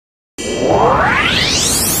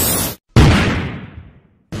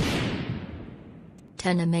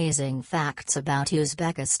10 Amazing Facts about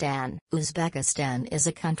Uzbekistan. Uzbekistan is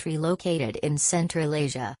a country located in Central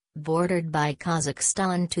Asia, bordered by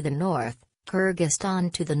Kazakhstan to the north,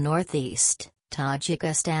 Kyrgyzstan to the northeast,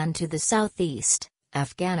 Tajikistan to the southeast,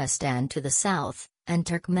 Afghanistan to the south, and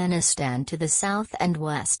Turkmenistan to the south and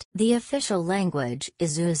west. The official language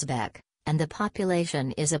is Uzbek, and the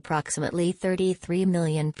population is approximately 33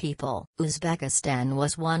 million people. Uzbekistan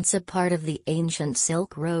was once a part of the ancient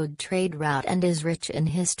Silk Road trade route and is rich in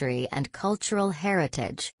history and cultural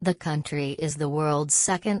heritage. The country is the world's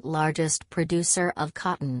second largest producer of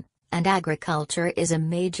cotton, and agriculture is a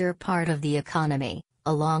major part of the economy,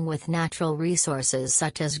 along with natural resources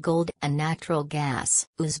such as gold and natural gas.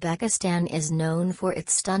 Uzbekistan is known for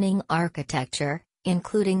its stunning architecture,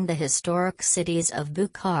 including the historic cities of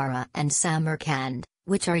Bukhara and Samarkand,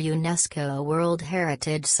 which are UNESCO World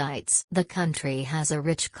Heritage Sites. The country has a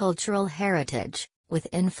rich cultural heritage, with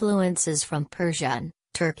influences from Persian,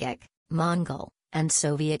 Turkic, Mongol, and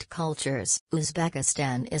Soviet cultures.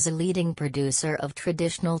 Uzbekistan is a leading producer of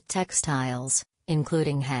traditional textiles,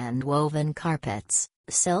 including hand-woven carpets,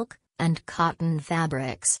 silk, and cotton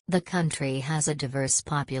fabrics. The country has a diverse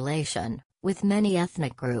population, with many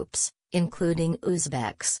ethnic groups, including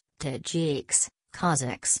Uzbeks, Tajiks,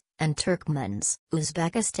 Kazakhs, and Turkmens.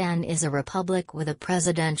 Uzbekistan is a republic with a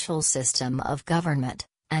presidential system of government,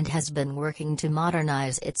 and has been working to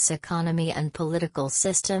modernize its economy and political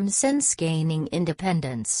system since gaining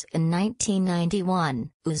independence in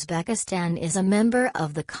 1991. Uzbekistan is a member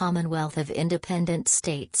of the Commonwealth of Independent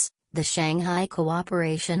States, the Shanghai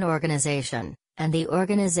Cooperation Organization, and the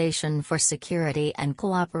Organization for Security and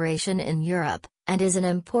Cooperation in Europe, and is an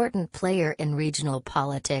important player in regional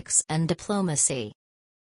politics and diplomacy.